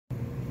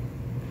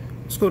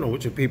What's going on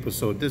with your people?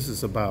 So this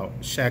is about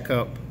shack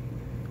up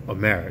or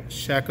marriage.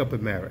 Shack up a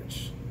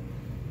marriage.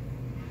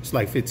 It's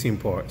like 15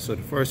 parts. So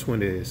the first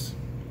one is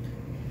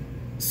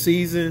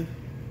season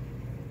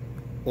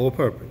or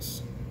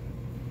purpose.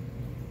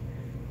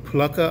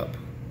 Pluck up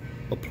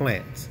or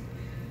plant.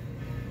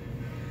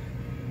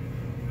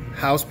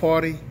 House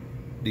party.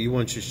 Do you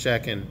want your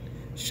shack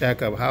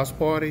up house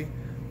party,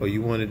 or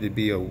you want it to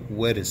be a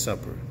wedding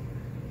supper?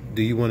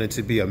 Do you want it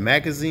to be a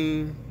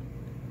magazine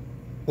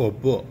or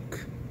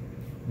book?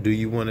 Do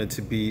you want it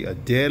to be a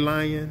dead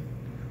lion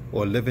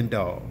or a living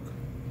dog?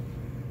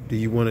 Do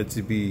you want it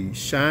to be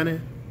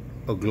shining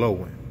or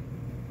glowing?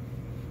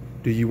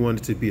 Do you want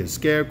it to be a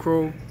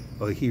scarecrow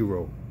or a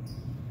hero?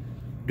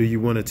 Do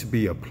you want it to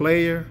be a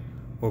player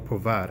or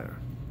provider?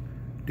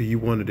 Do you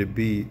want it to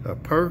be a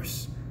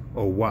purse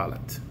or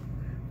wallet?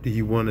 Do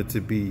you want it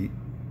to be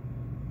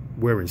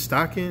wearing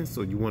stockings,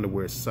 or you want to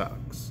wear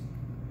socks?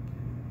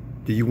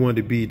 Do you want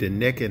to be the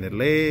neck and the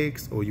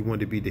legs, or you want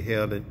to be the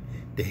head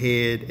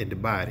and the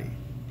body?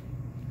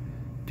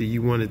 Do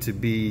you want it to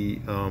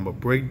be a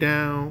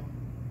breakdown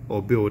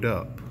or build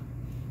up?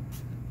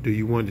 Do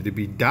you want it to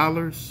be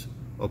dollars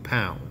or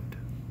pound?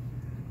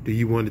 Do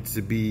you want it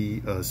to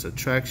be a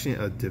subtraction,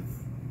 a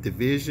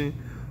division,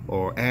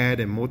 or add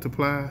and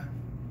multiply?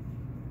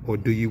 Or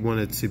do you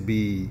want it to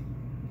be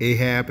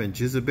Ahab and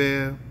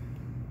Jezebel,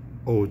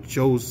 or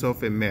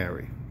Joseph and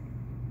Mary?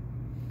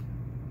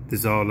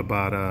 This is all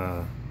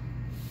about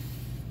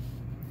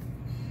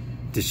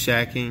the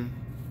shack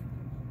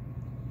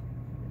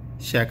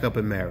up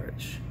in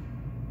marriage.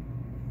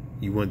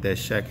 You want that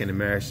shack in the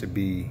marriage to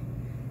be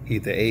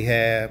either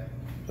Ahab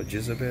or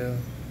Jezebel,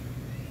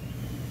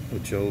 or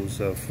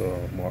Joseph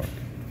or Mark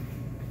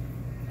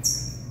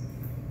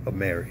or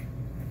Mary.